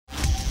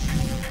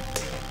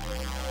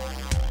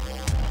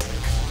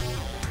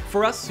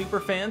For us super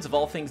fans of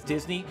all things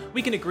Disney,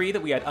 we can agree that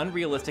we had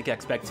unrealistic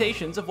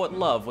expectations of what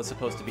love was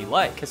supposed to be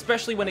like,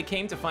 especially when it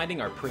came to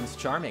finding our Prince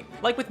Charming.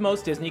 Like with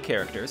most Disney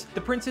characters,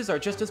 the princes are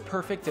just as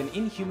perfect and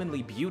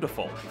inhumanly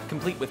beautiful,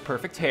 complete with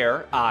perfect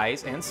hair,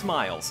 eyes, and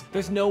smiles.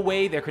 There's no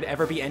way there could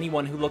ever be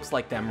anyone who looks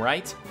like them,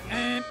 right?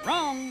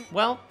 Wrong!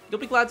 Well, you'll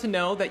be glad to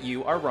know that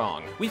you are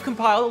wrong. We've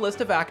compiled a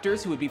list of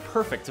actors who would be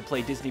perfect to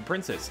play Disney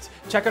princes.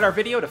 Check out our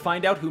video to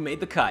find out who made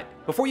the cut.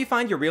 Before you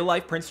find your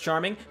real-life Prince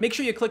Charming, make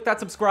sure you click that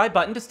subscribe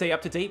button to stay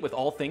up to date with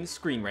all things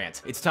Screen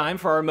Rant. It's time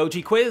for our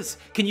emoji quiz.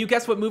 Can you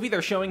guess what movie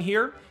they're showing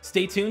here?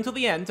 Stay tuned till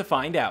the end to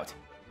find out.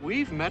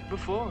 We've met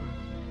before.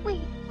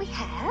 We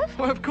have?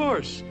 Well, of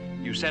course.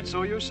 You said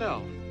so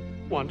yourself.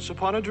 Once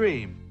upon a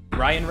dream.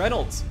 Ryan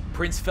Reynolds,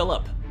 Prince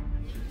Philip.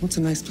 What's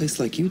a nice place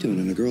like you doing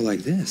and a girl like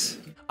this?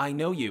 I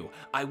know you.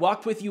 I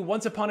walked with you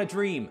once upon a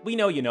dream. We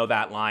know you know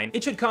that line.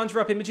 It should conjure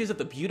up images of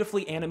the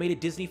beautifully animated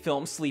Disney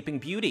film Sleeping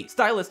Beauty.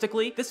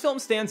 Stylistically, this film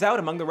stands out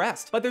among the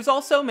rest, but there's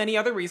also many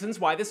other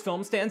reasons why this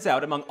film stands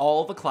out among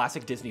all the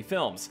classic Disney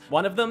films.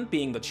 One of them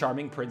being the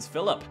charming Prince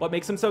Philip. What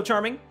makes him so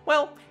charming?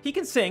 Well, he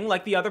can sing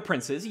like the other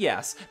princes,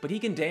 yes, but he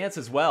can dance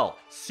as well.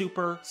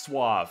 Super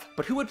suave.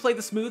 But who would play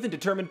the smooth and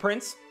determined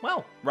prince?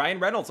 Well, Ryan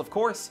Reynolds, of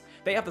course.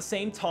 They have the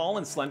same tall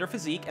and slender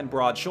physique and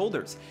broad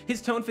shoulders.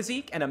 His toned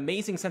physique and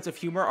amazing sense of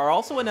humor are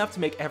also enough to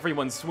make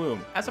everyone swoon,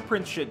 as a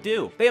prince should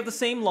do. They have the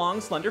same long,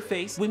 slender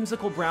face,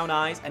 whimsical brown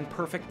eyes, and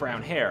perfect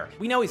brown hair.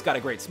 We know he's got a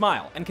great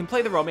smile, and can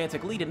play the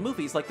romantic lead in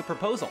movies like The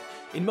Proposal.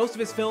 In most of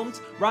his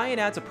films, Ryan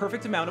adds a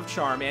perfect amount of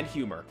charm and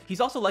humor. He's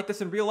also like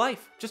this in real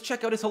life. Just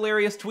check out his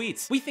hilarious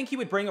tweets. We think he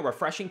would bring a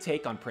refreshing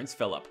take on Prince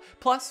Philip.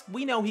 Plus,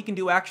 we know he can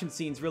do action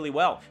scenes really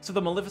well, so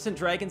the Maleficent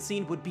dragon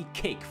scene would be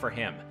cake for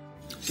him.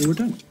 So we're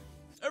done.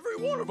 Every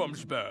one of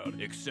them's bad,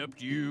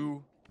 except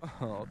you.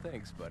 Oh,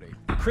 thanks, buddy.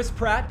 Chris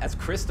Pratt as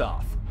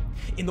Kristoff.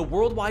 In the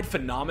worldwide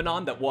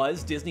phenomenon that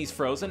was Disney's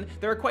Frozen,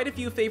 there are quite a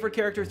few favorite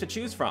characters to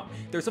choose from.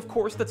 There's of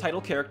course the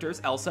title characters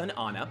Elsa and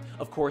Anna,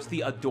 of course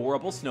the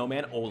adorable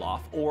snowman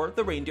Olaf, or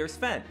the reindeer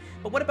Sven.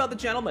 But what about the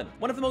gentleman?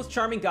 One of the most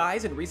charming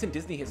guys in recent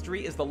Disney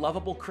history is the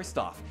lovable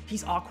Kristoff.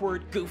 He's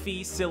awkward,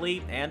 goofy,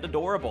 silly, and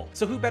adorable.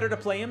 So who better to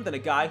play him than a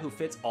guy who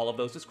fits all of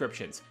those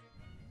descriptions?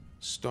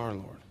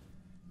 Star-Lord.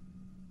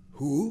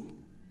 Who?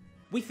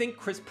 We think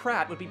Chris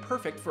Pratt would be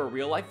perfect for a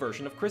real-life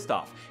version of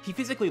Kristoff. He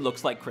physically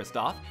looks like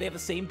Kristoff, they have the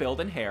same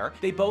build and hair,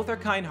 they both are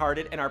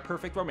kind-hearted and are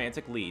perfect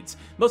romantic leads.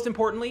 Most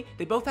importantly,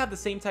 they both have the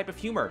same type of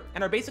humor,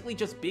 and are basically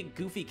just big,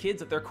 goofy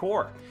kids at their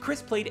core.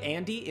 Chris played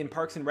Andy in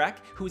Parks and Rec,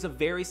 who is a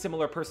very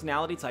similar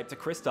personality type to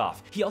Kristoff.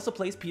 He also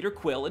plays Peter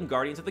Quill in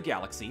Guardians of the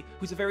Galaxy,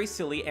 who's a very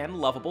silly and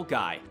lovable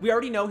guy. We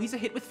already know he's a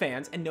hit with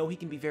fans, and know he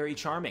can be very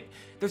charming.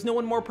 There's no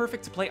one more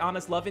perfect to play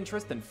Anna's love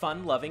interest than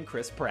fun-loving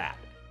Chris Pratt.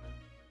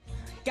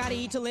 Gotta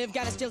eat to live,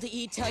 gotta still to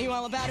eat, tell you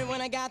all about it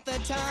when I got the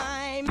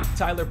time.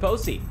 Tyler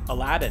Posey,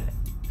 Aladdin.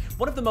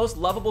 One of the most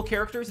lovable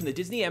characters in the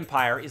Disney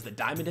Empire is the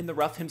diamond in the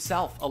rough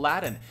himself,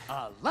 Aladdin.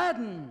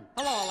 Aladdin!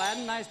 Hello,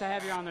 Aladdin. Nice to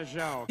have you on the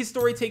show. His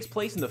story takes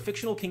place in the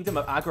fictional kingdom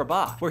of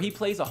Agrabah, where he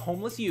plays a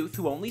homeless youth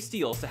who only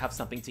steals to have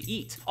something to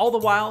eat. All the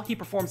while, he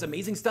performs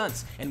amazing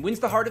stunts and wins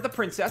the heart of the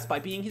princess by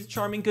being his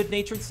charming,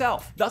 good-natured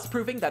self, thus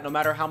proving that no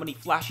matter how many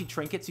flashy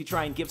trinkets you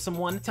try and give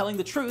someone, telling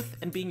the truth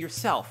and being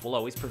yourself will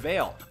always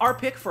prevail. Our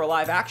pick for a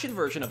live-action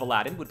version of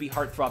Aladdin would be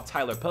heartthrob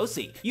Tyler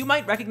Posey. You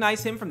might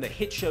recognize him from the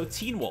hit show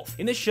Teen Wolf.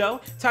 In this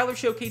show, Tyler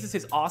showcases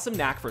his awesome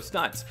knack for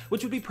stunts,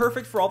 which would be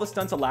perfect for all the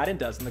stunts Aladdin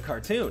does in the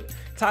cartoon.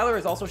 Tyler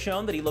has also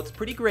shown that he looks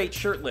pretty great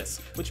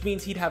shirtless, which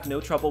means he'd have no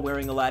trouble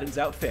wearing Aladdin's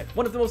outfit.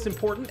 One of the most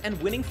important and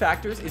winning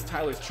factors is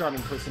Tyler's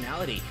charming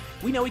personality.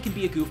 We know he can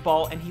be a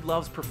goofball and he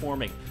loves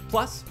performing.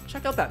 Plus,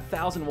 check out that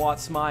 1,000-watt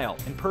smile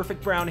and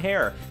perfect brown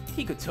hair.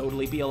 He could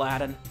totally be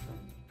Aladdin.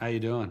 How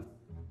you doing?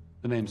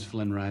 The name's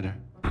Flynn Rider.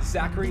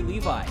 Zachary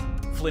Levi,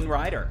 Flynn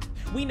Rider.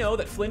 We know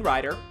that Flynn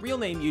Rider, real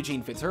name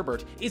Eugene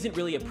Fitzherbert, isn't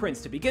really a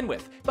prince to begin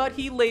with, but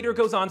he later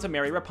goes on to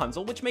marry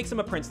Rapunzel, which makes him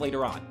a prince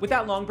later on. With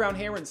that long brown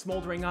hair and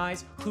smoldering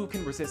eyes, who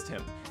can resist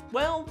him?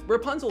 Well,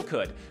 Rapunzel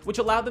could, which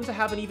allowed them to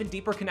have an even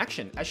deeper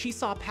connection, as she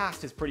saw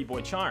past his pretty boy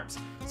charms.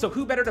 So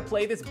who better to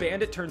play this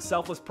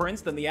bandit-turned-selfless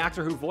prince than the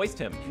actor who voiced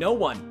him? No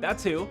one,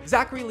 that's who.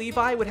 Zachary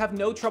Levi would have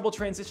no trouble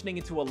transitioning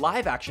into a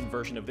live-action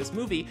version of this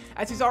movie,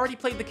 as he's already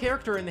played the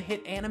character in the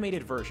hit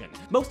animated version.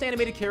 Most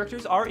animated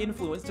characters are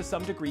influenced to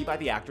some degree by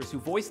the actors who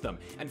voiced them,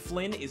 and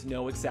Flynn is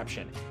no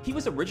exception. He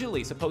was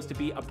originally supposed to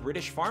be a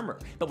British farmer,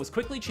 but was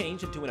quickly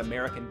changed into an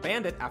American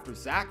bandit after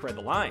Zach read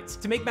the lines.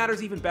 To make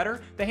matters even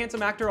better, the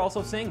handsome actor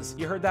also sings.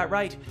 You heard that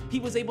right. He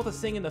was able to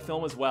sing in the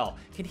film as well.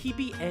 Can he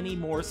be any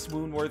more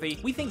swoon-worthy?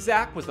 We think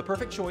Zach was the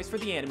perfect choice for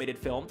the animated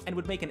film and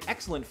would make an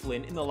excellent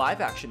Flynn in the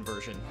live-action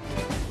version.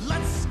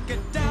 Let's get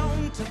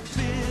down to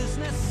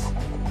business.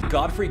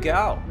 Godfrey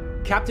Gao,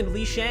 Captain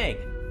Li Shang.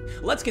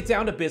 Let's get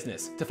down to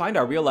business to find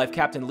our real-life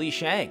Captain Li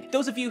Shang.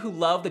 Those of you who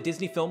love the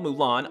Disney film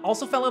Mulan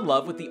also fell in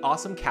love with the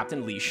awesome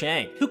Captain Li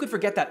Shang. Who could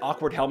forget that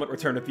awkward helmet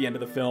return at the end of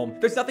the film?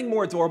 There's nothing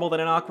more adorable than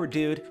an awkward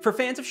dude. For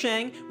fans of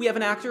Shang, we have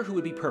an actor who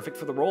would be perfect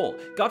for the role.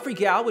 Godfrey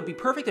Gao would be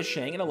perfect as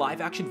Shang in a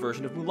live-action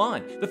version of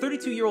Mulan. The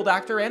 32-year-old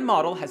actor and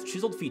model has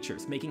chiseled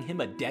features, making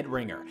him a dead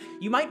ringer.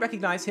 You might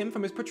recognize him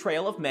from his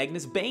portrayal of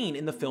Magnus Bane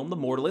in the film The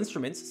Mortal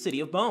Instruments: City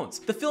of Bones.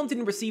 The film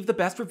didn't receive the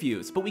best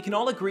reviews, but we can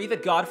all agree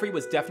that Godfrey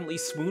was definitely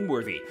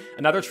swoon-worthy,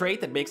 another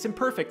trait that makes him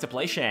perfect to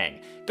play Shang.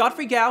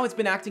 Godfrey Gao has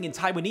been acting in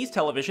Taiwanese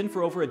television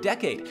for over a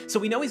decade, so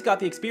we know he's got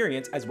the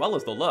experience as well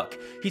as the look.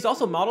 He's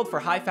also modeled for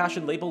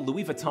high-fashion label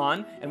Louis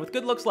Vuitton, and with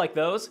good looks like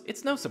those,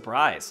 it's no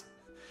surprise.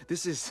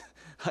 This is,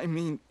 I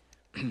mean,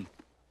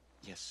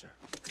 yes, sir.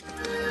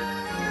 I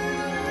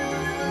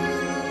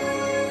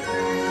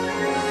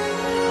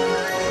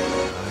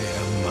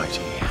am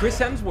mighty. Chris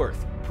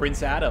Hemsworth,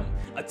 Prince Adam.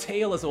 A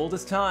tale as old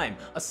as time,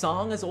 a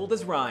song as old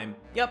as rhyme.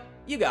 Yep,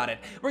 you got it.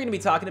 We're gonna be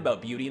talking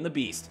about Beauty and the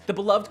Beast. The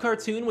beloved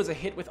cartoon was a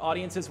hit with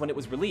audiences when it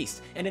was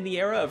released, and in the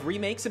era of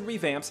remakes and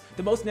revamps,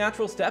 the most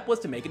natural step was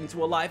to make it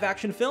into a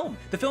live-action film.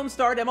 The film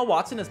starred Emma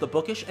Watson as the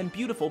bookish and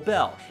beautiful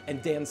Belle,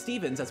 and Dan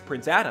Stevens as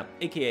Prince Adam,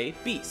 aka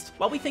Beast.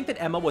 While we think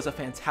that Emma was a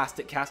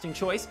fantastic casting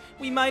choice,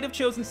 we might have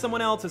chosen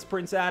someone else as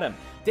Prince Adam.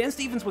 Dan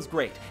Stevens was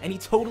great, and he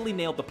totally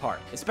nailed the part,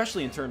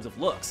 especially in terms of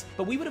looks,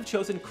 but we would have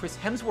chosen Chris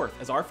Hemsworth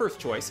as our first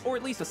choice, or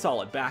at least a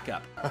solid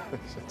backup.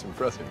 That's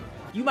impressive.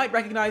 You might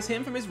recognize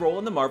him from his role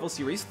in the Marvel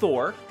series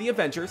Thor, The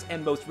Avengers,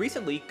 and most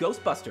recently,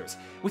 Ghostbusters.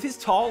 With his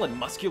tall and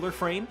muscular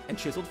frame and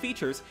chiseled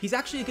features, he's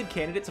actually a good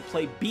candidate to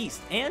play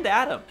Beast and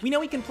Adam. We know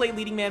he can play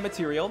leading man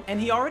material,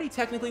 and he already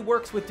technically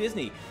works with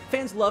Disney.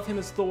 Fans love him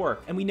as Thor,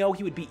 and we know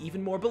he would be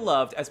even more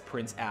beloved as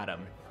Prince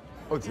Adam.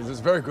 Oh, this is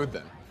very good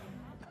then.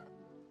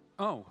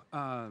 Oh,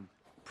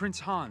 Prince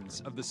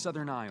Hans of the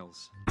Southern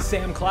Isles.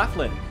 Sam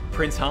Claflin,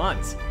 Prince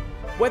Hans.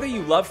 Whether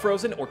you love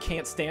Frozen or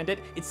can't stand it,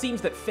 it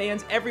seems that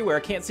fans everywhere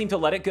can't seem to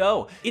let it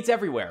go. It's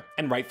everywhere,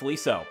 and rightfully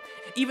so.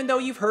 Even though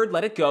you've heard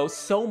Let It Go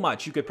so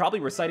much you could probably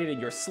recite it in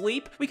your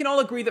sleep, we can all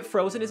agree that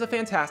Frozen is a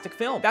fantastic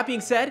film. That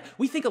being said,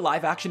 we think a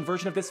live-action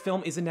version of this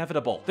film is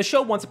inevitable. The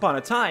show Once Upon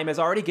a Time has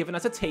already given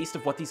us a taste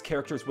of what these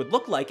characters would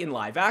look like in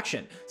live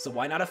action, so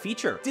why not a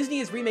feature? Disney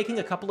is remaking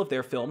a couple of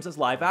their films as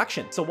live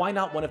action, so why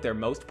not one of their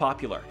most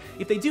popular?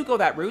 If they do go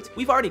that route,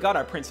 we've already got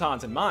our Prince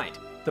Hans in mind.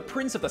 The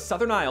Prince of the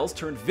Southern Isles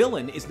turned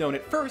villain is known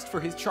at first for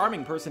his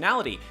charming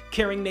personality,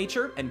 caring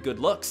nature, and good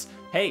looks.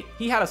 Hey,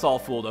 he had us all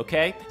fooled,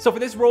 okay? So for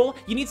this role,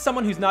 you need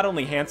someone who's not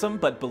only handsome,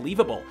 but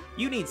believable.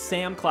 You need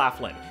Sam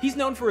Claflin. He's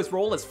known for his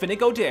role as Finnick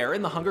Odair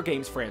in the Hunger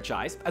Games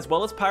franchise, as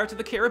well as Pirates of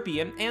the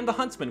Caribbean and The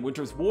Huntsman: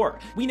 Winter's War.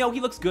 We know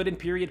he looks good in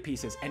period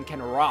pieces and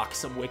can rock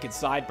some wicked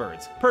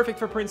sideburns. Perfect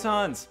for Prince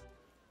Hans.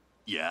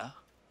 Yeah?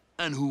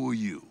 And who are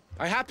you?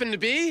 I happen to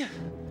be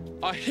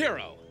a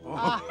hero.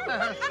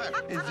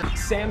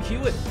 Sam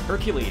Hewitt,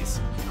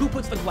 Hercules. Who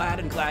puts the glad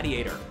in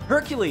Gladiator?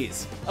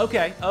 Hercules!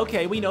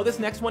 Okay, we know this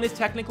next one is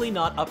technically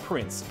not a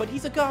prince, but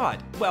he's a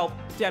god. Well,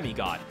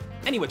 demigod.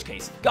 Any which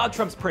case, God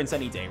trumps Prince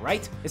any day,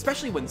 right?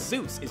 Especially when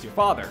Zeus is your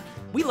father.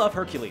 We love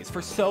Hercules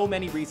for so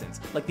many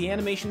reasons, like the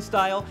animation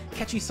style,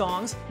 catchy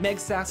songs,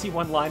 Meg's sassy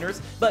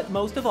one-liners, but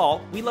most of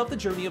all, we love the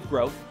journey of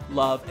growth,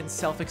 love, and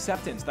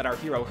self-acceptance that our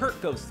hero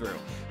Herc goes through.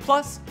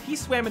 Plus, he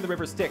swam in the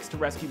river Styx to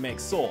rescue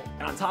Meg's soul,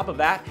 and on top of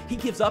that, he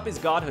gives up his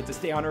godhood to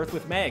stay on Earth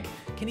with Meg.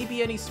 Can he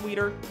be any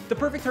sweeter? The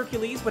perfect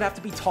Hercules would have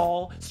to be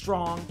tall,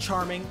 strong,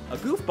 charming, a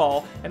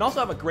goofball, and also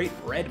have a great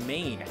red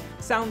mane.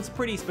 Sounds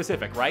pretty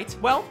specific, right?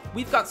 Well,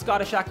 we've got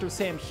Scottish actor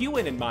Sam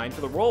Hewitt in mind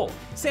for the role.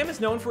 Sam is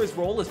known for his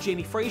role as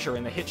Jamie Fraser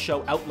in the hit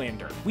show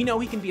Outlander. We know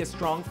he can be a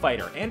strong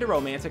fighter and a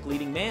romantic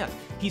leading man.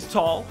 He's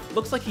tall,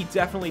 looks like he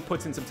definitely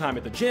puts in some time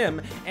at the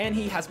gym, and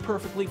he has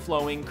perfectly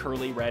flowing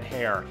curly red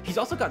hair. He's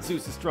also got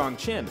Zeus' strong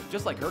chin,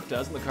 just like Herc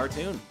does in the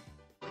cartoon.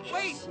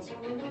 Wait!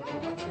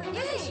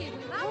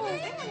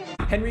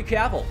 Henry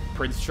Cavill,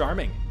 Prince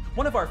Charming.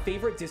 One of our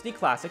favorite Disney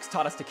classics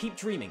taught us to keep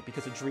dreaming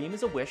because a dream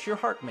is a wish your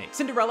heart makes.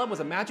 Cinderella was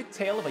a magic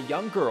tale of a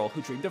young girl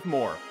who dreamed of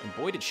more, and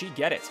boy did she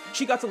get it.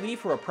 She got to leave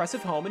her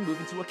oppressive home and move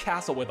into a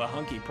castle with a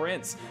hunky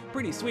prince.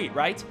 Pretty sweet,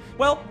 right?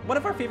 Well, one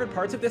of our favorite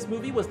parts of this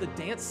movie was the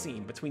dance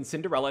scene between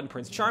Cinderella and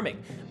Prince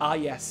Charming. Ah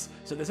yes,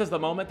 so this is the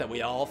moment that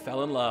we all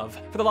fell in love.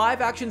 For the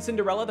live-action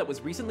Cinderella that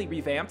was recently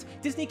revamped,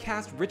 Disney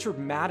cast Richard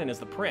Madden as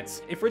the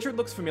prince. If Richard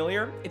looks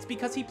familiar, it's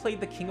because he played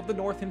the King of the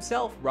North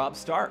himself, Robb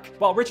Stark.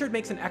 While Richard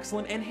makes an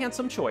excellent and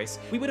handsome choice,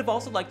 we would have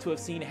also liked to have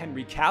seen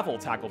Henry Cavill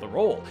tackle the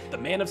role. The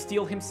Man of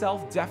Steel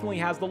himself definitely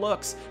has the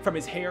looks. From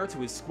his hair to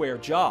his square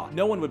jaw,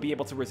 no one would be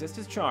able to resist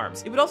his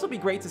charms. It would also be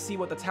great to see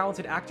what the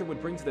talented actor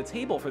would bring to the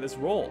table for this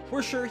role.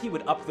 We're sure he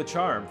would up the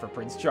charm for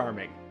Prince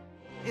Charming.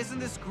 Isn't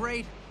this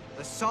great?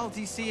 The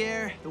salty sea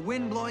air, the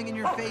wind blowing in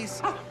your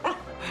face.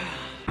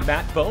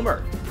 Matt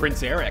Bomer,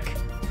 Prince Eric.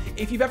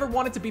 If you've ever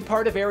wanted to be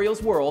part of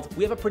Ariel's world,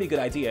 we have a pretty good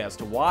idea as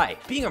to why.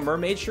 Being a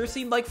mermaid sure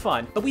seemed like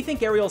fun, but we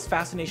think Ariel's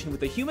fascination with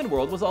the human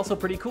world was also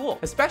pretty cool,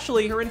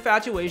 especially her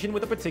infatuation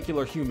with a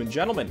particular human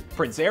gentleman,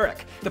 Prince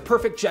Eric. The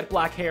perfect jet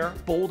black hair,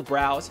 bold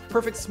brows,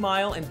 perfect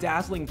smile, and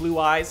dazzling blue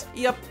eyes.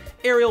 Yep,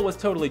 Ariel was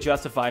totally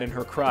justified in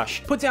her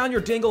crush. Put down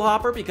your dingle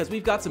hopper because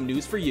we've got some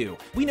news for you.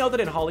 We know that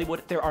in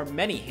Hollywood, there are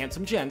many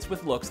handsome gents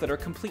with looks that are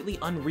completely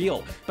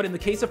unreal, but in the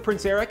case of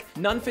Prince Eric,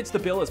 none fits the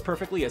bill as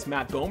perfectly as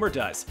Matt Bomer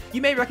does.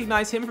 You may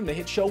recognize him from the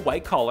hit show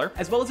White Collar,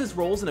 as well as his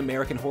roles in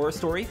American Horror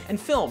Story and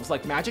films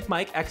like Magic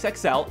Mike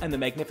XXL and The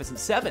Magnificent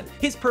Seven.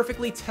 His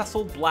perfectly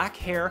tesseled black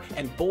hair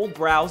and bold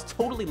brows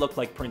totally look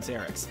like Prince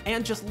Eric's.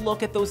 And just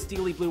look at those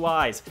steely blue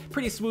eyes.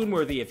 Pretty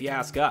swoon-worthy if you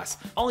ask us.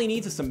 All he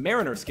needs is some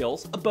mariner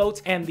skills, a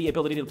boat, and the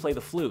ability to play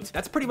the flute.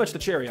 That's pretty much the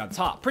cherry on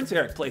top. Prince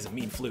Eric plays a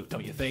mean flute,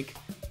 don't you think?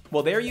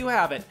 Well, there you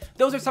have it.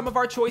 Those are some of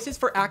our choices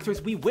for actors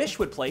we wish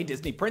would play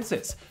Disney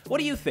princes. What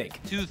do you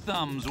think? 2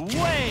 thumbs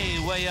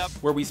way up.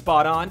 Were we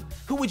spot on?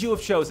 Who would you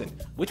have chosen?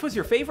 Which was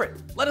your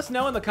favorite? Let us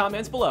know in the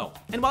comments below.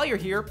 And while you're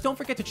here, don't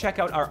forget to check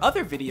out our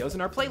other videos in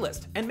our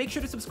playlist, and make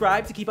sure to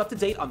subscribe to keep up to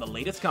date on the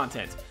latest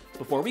content.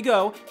 Before we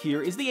go,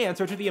 here is the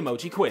answer to the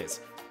emoji quiz.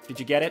 Did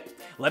you get it?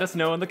 Let us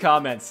know in the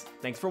comments.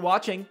 Thanks for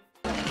watching.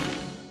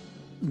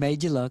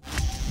 Made you look.